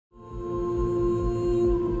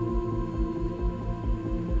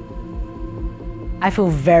I feel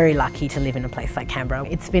very lucky to live in a place like Canberra.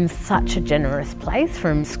 It's been such a generous place,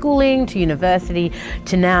 from schooling to university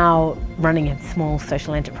to now running a small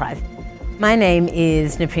social enterprise. My name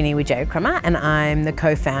is Nipuni Wijewickrema and I'm the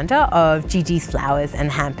co-founder of Gigi's Flowers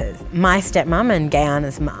and Hampers. My stepmum and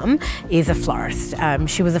Gayana's mum is a florist.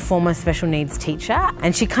 She was a former special needs teacher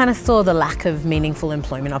and she kind of saw the lack of meaningful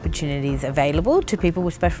employment opportunities available to people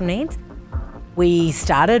with special needs. We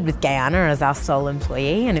started with Gayana as our sole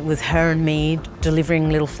employee, and it was her and me delivering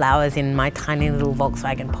little flowers in my tiny little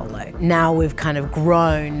Volkswagen Polo. Now we've kind of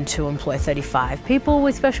grown to employ 35 people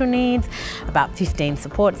with special needs, about 15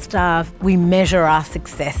 support staff. We measure our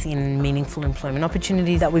success in meaningful employment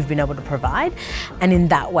opportunities that we've been able to provide, and in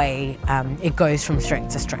that way it goes from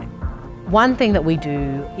strength to strength. One thing that we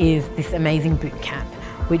do is this amazing boot camp,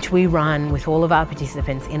 which we run with all of our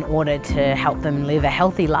participants in order to help them live a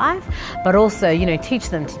healthy life, but also, teach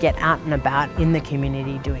them to get out and about in the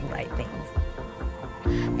community doing great things.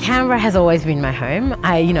 Canberra has always been my home.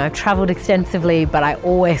 I've travelled extensively, but I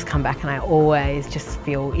always come back and I always just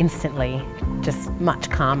feel instantly just much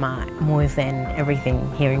calmer, more zen everything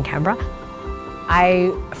here in Canberra.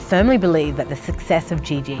 I firmly believe that the success of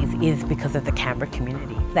Gigi's is because of the Canberra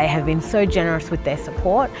community. They have been so generous with their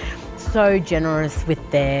support, so generous with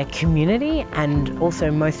their community, and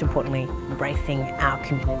also, most importantly, embracing our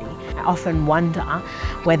community. I often wonder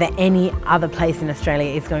whether any other place in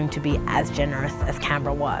Australia is going to be as generous as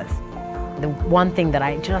Canberra was. The one thing that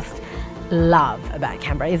I just love about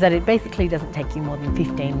Canberra is that it basically doesn't take you more than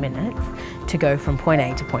 15 minutes to go from point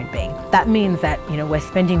A to point B. That means that we're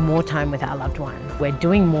spending more time with our loved ones, we're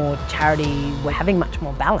doing more charity, we're having much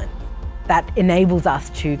more balance. That enables us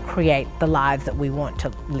to create the lives that we want to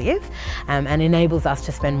live, and enables us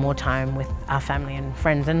to spend more time with our family and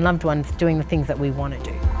friends and loved ones doing the things that we want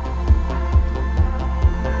to do.